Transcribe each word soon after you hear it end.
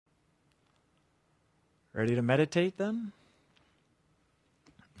Ready to meditate then?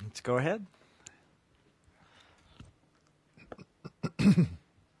 Let's go ahead.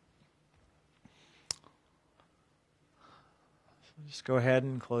 Just go ahead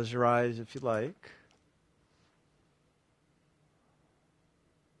and close your eyes if you like.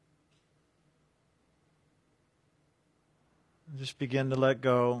 And just begin to let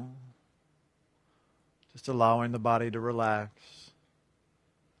go. Just allowing the body to relax.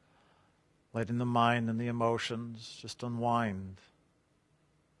 Letting the mind and the emotions just unwind.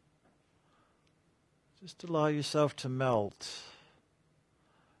 Just allow yourself to melt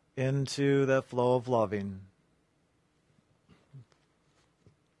into that flow of loving.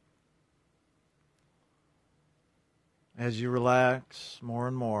 As you relax more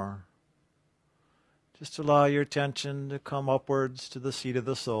and more, just allow your attention to come upwards to the seat of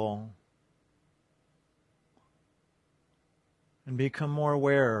the soul and become more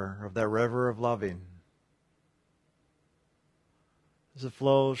aware of that river of loving as it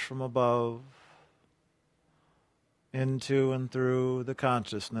flows from above into and through the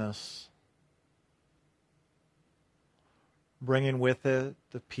consciousness, bringing with it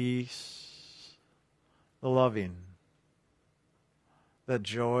the peace, the loving, that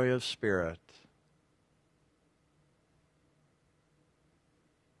joy of spirit.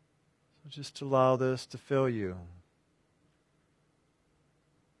 So just allow this to fill you.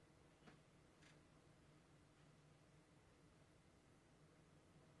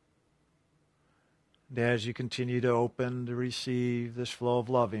 And as you continue to open to receive this flow of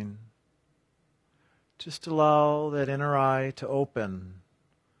loving, just allow that inner eye to open,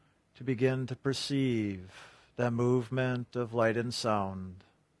 to begin to perceive that movement of light and sound.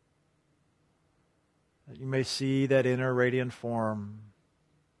 That you may see that inner radiant form,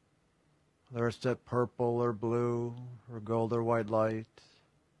 whether it's that purple or blue or gold or white light,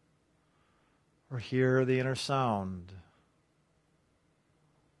 or hear the inner sound,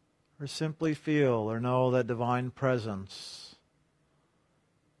 or simply feel or know that divine presence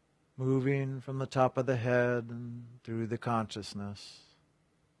moving from the top of the head and through the consciousness.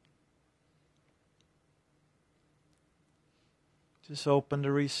 Just open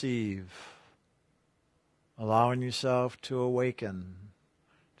to receive, allowing yourself to awaken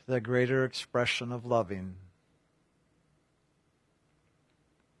to that greater expression of loving.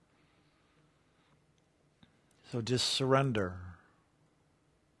 So just surrender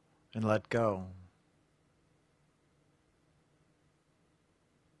and let go.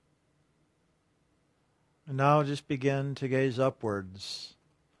 And now just begin to gaze upwards,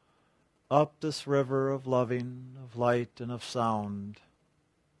 up this river of loving, of light, and of sound.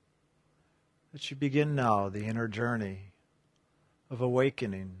 That you begin now the inner journey of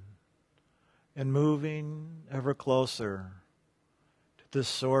awakening and moving ever closer to the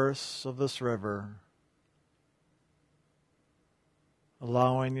source of this river,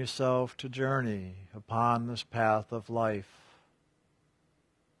 allowing yourself to journey upon this path of life,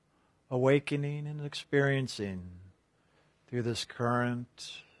 awakening and experiencing through this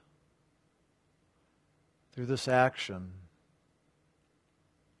current, through this action,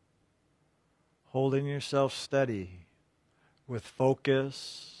 holding yourself steady with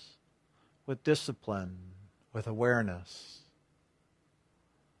focus, with discipline, with awareness.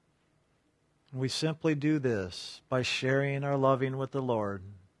 We simply do this by sharing our loving with the Lord.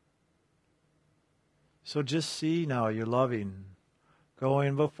 So just see now your loving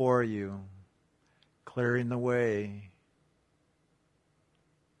going before you, clearing the way.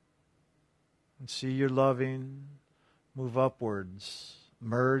 And see your loving move upwards,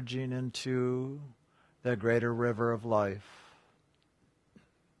 merging into that greater river of life.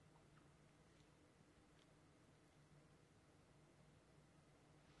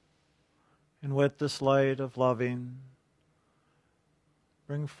 And with this light of loving,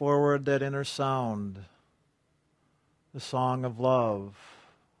 bring forward that inner sound, the song of love,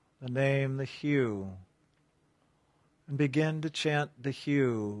 the name, the hue, and begin to chant the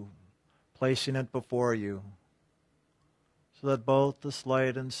hue, placing it before you, so that both this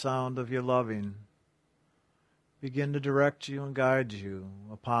light and sound of your loving begin to direct you and guide you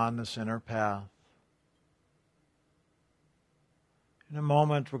upon this inner path. In a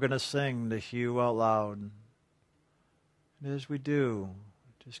moment, we're going to sing the hue out loud. And as we do,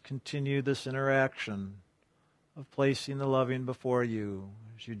 just continue this interaction of placing the loving before you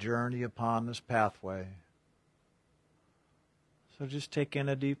as you journey upon this pathway. So just take in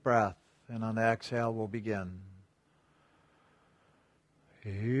a deep breath, and on the exhale, we'll begin.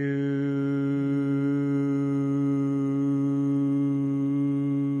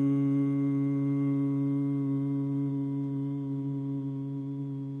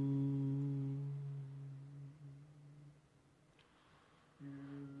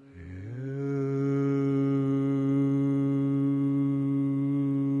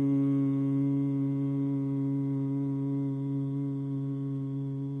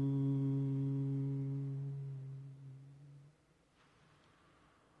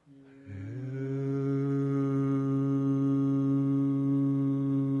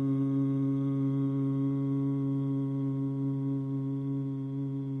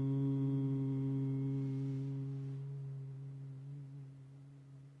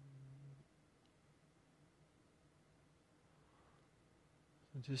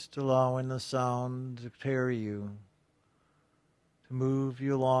 Just allowing the sound to carry you, to move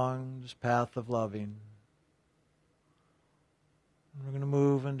you along this path of loving. And we're going to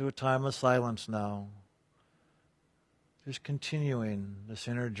move into a time of silence now. Just continuing this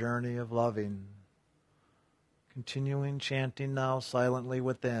inner journey of loving. Continuing chanting now silently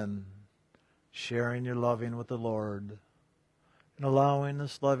within, sharing your loving with the Lord, and allowing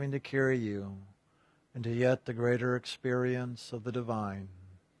this loving to carry you into yet the greater experience of the divine.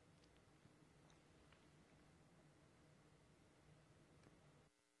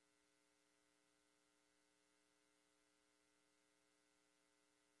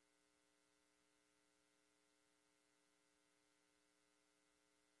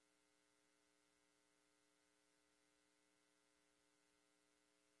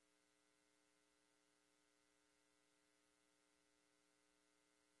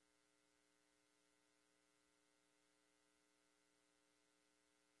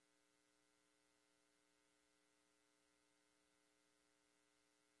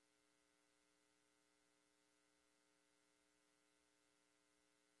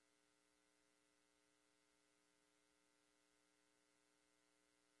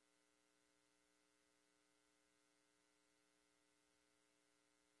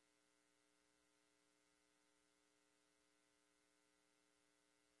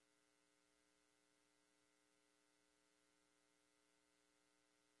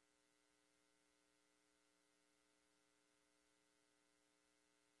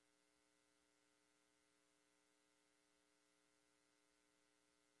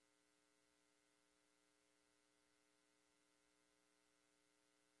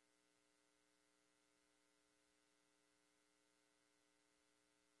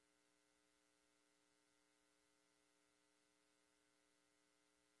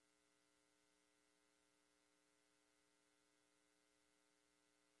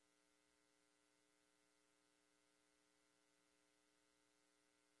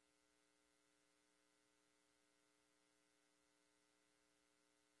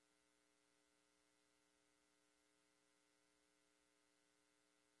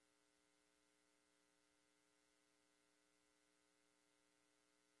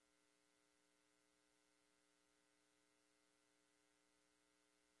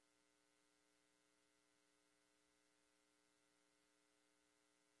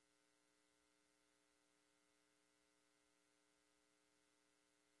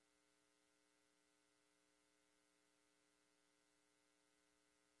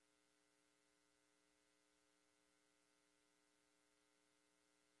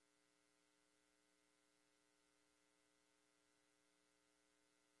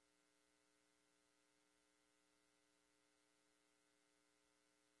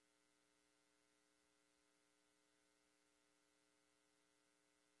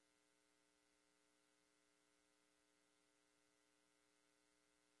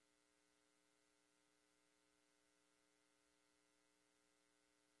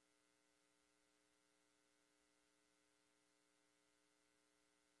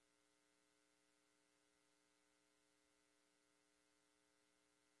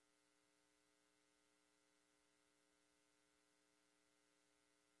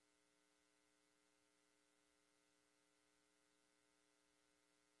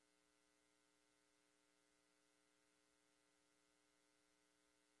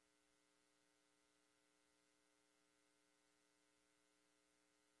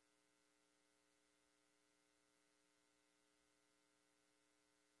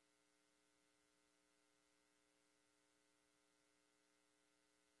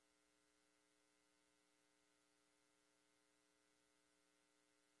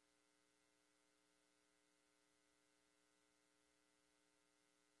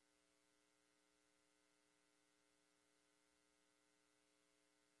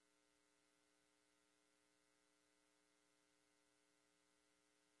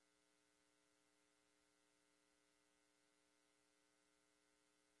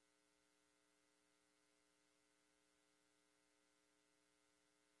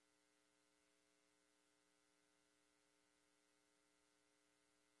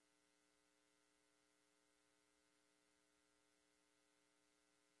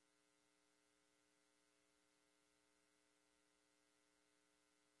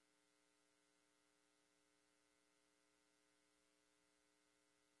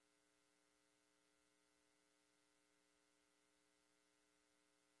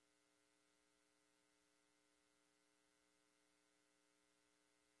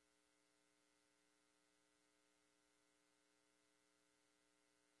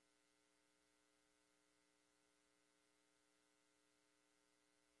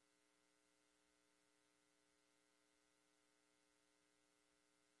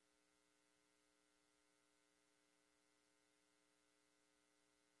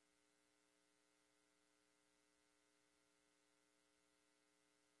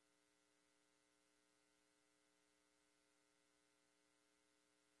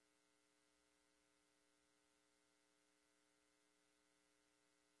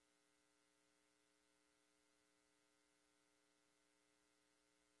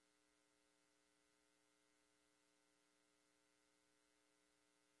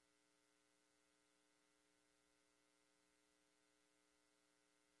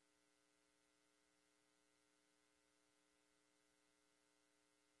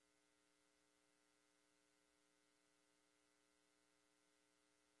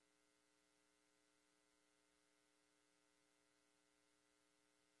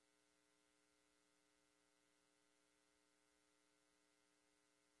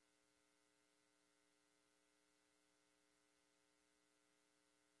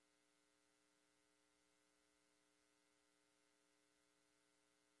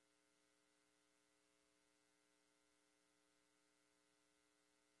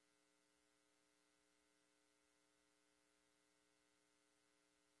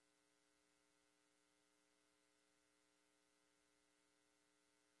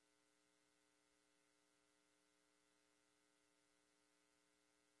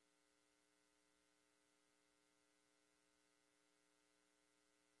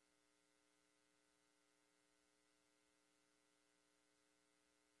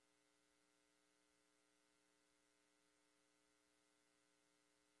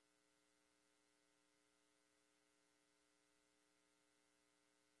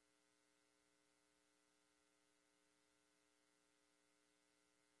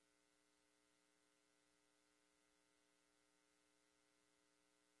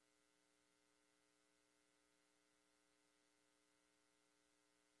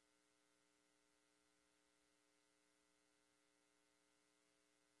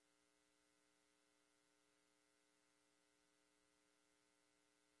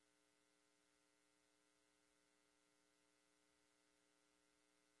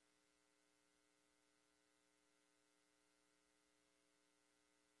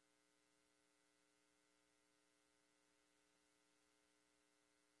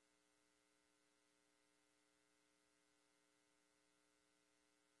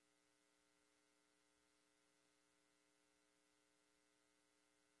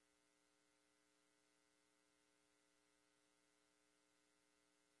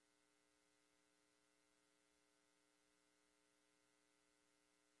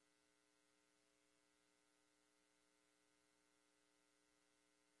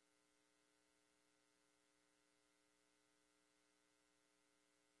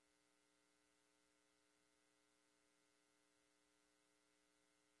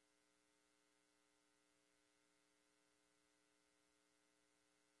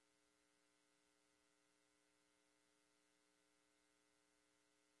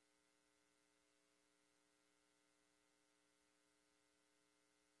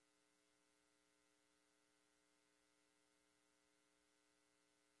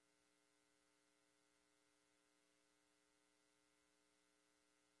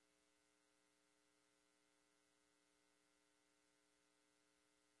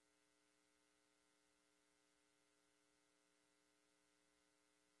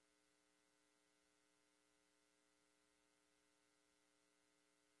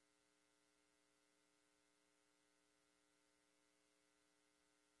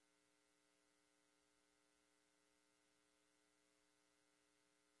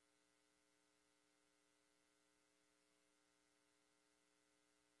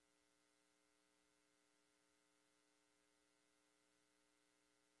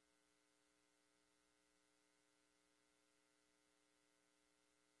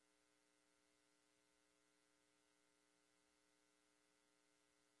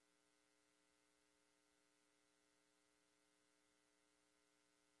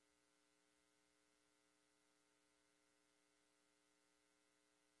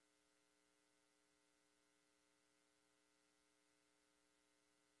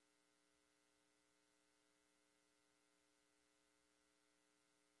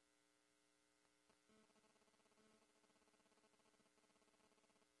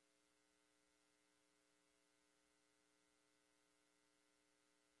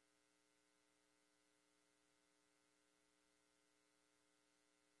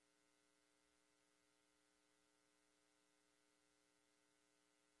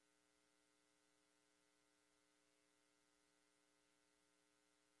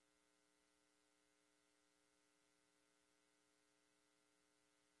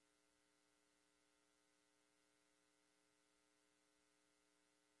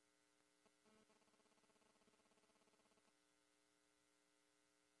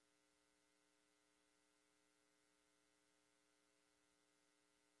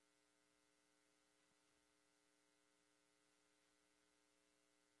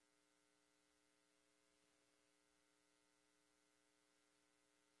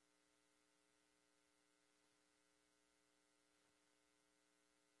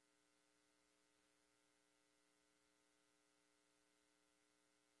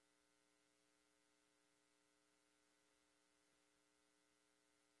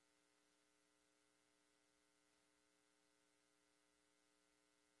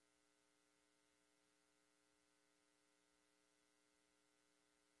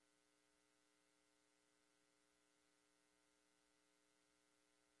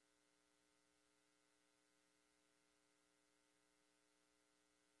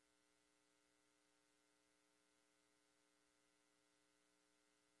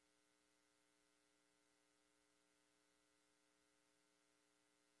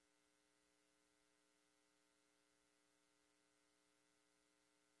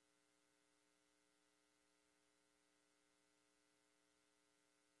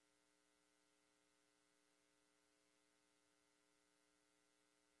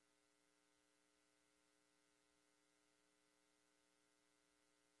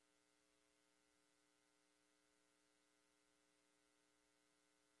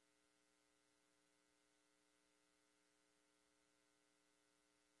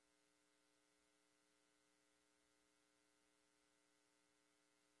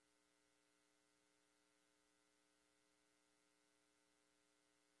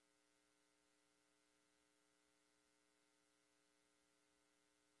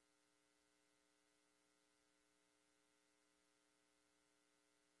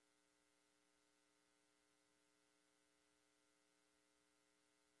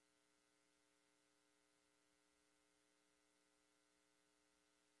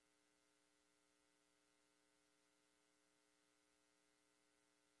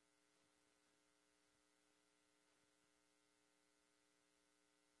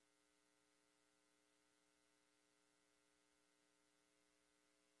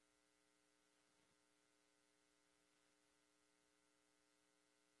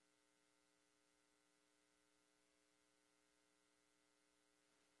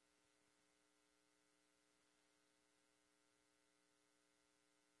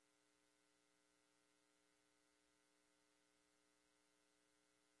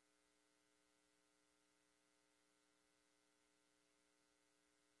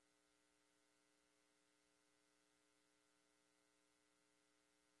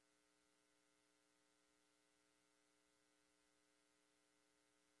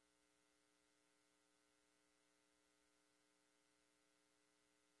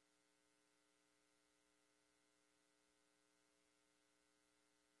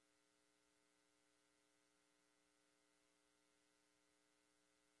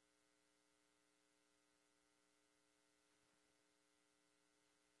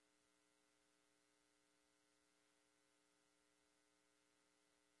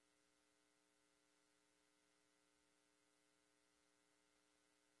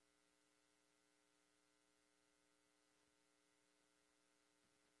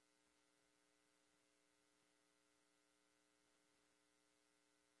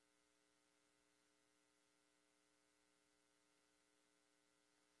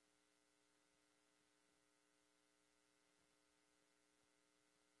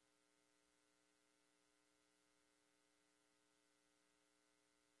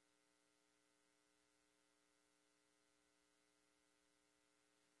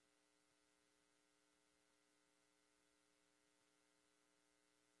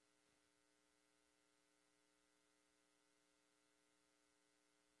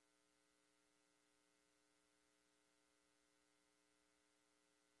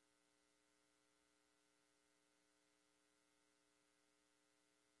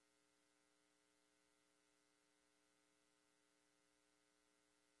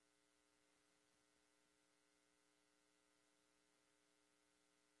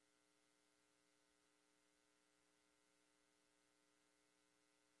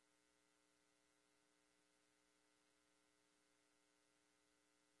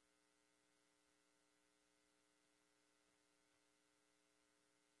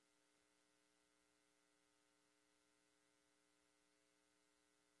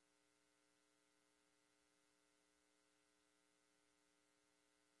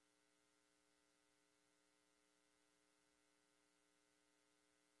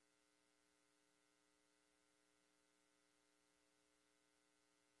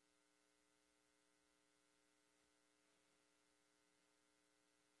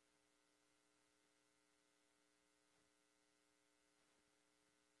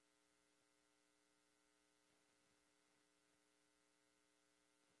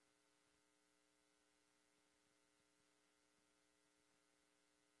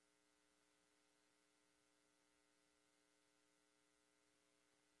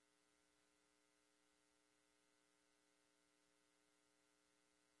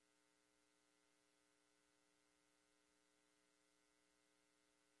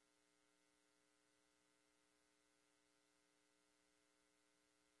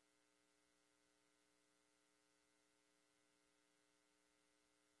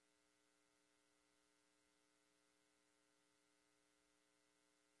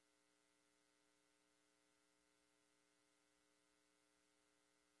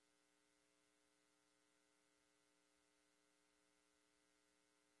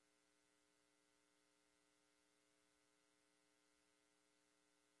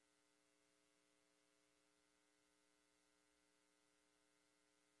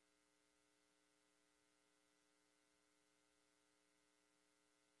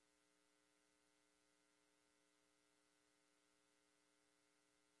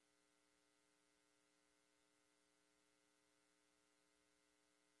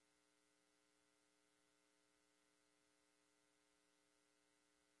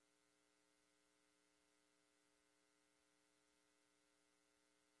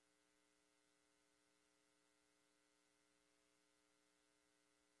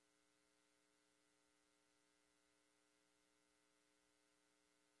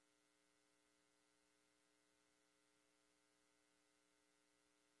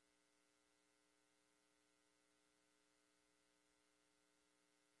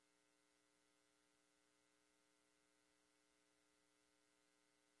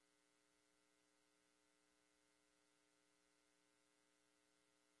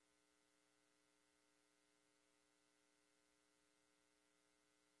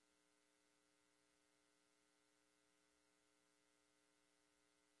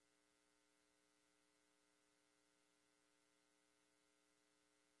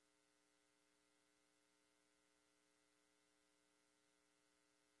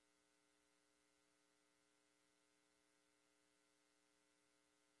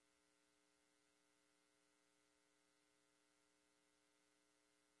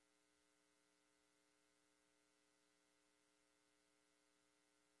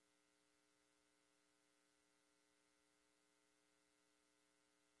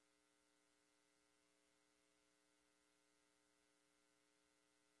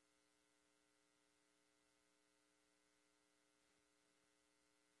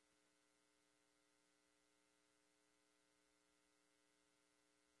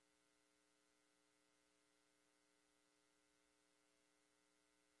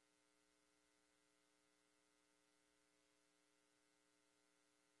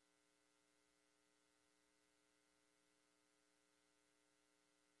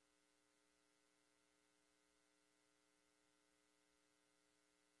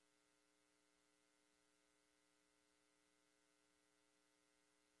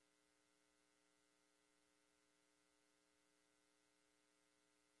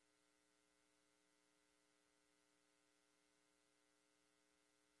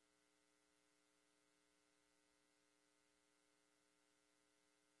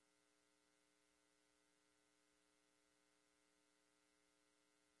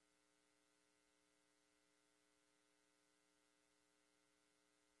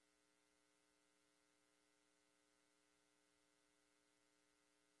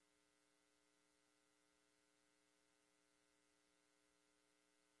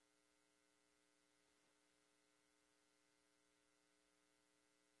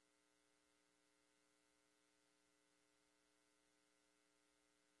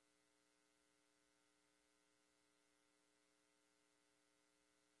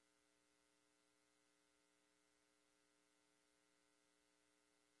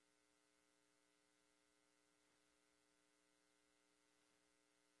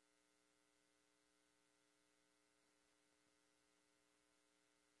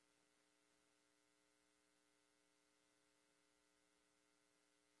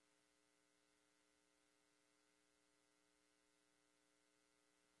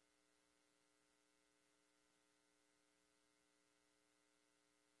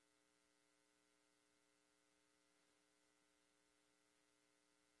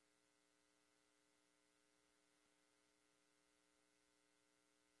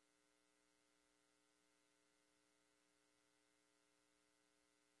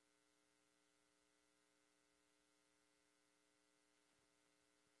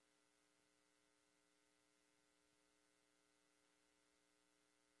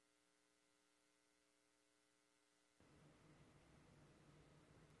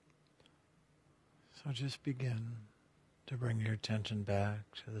 So just begin to bring your attention back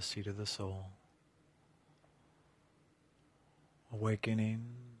to the seat of the soul, awakening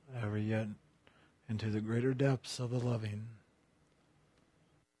ever yet into the greater depths of the loving.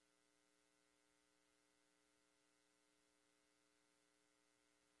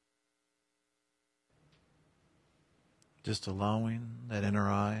 Just allowing that inner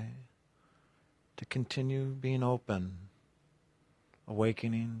eye to continue being open,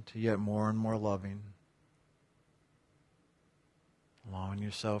 awakening to yet more and more loving. Allowing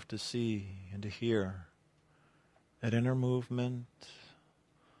yourself to see and to hear that inner movement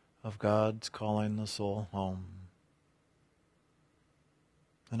of God's calling the soul home.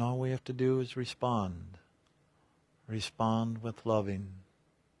 And all we have to do is respond. Respond with loving.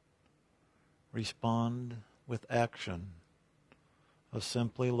 Respond with action of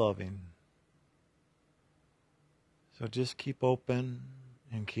simply loving. So just keep open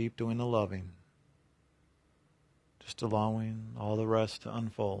and keep doing the loving. Just allowing all the rest to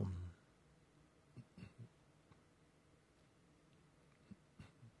unfold.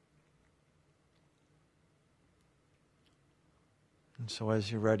 And so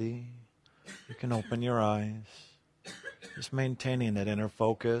as you're ready, you can open your eyes, just maintaining that inner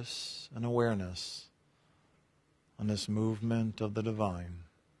focus and awareness on this movement of the divine.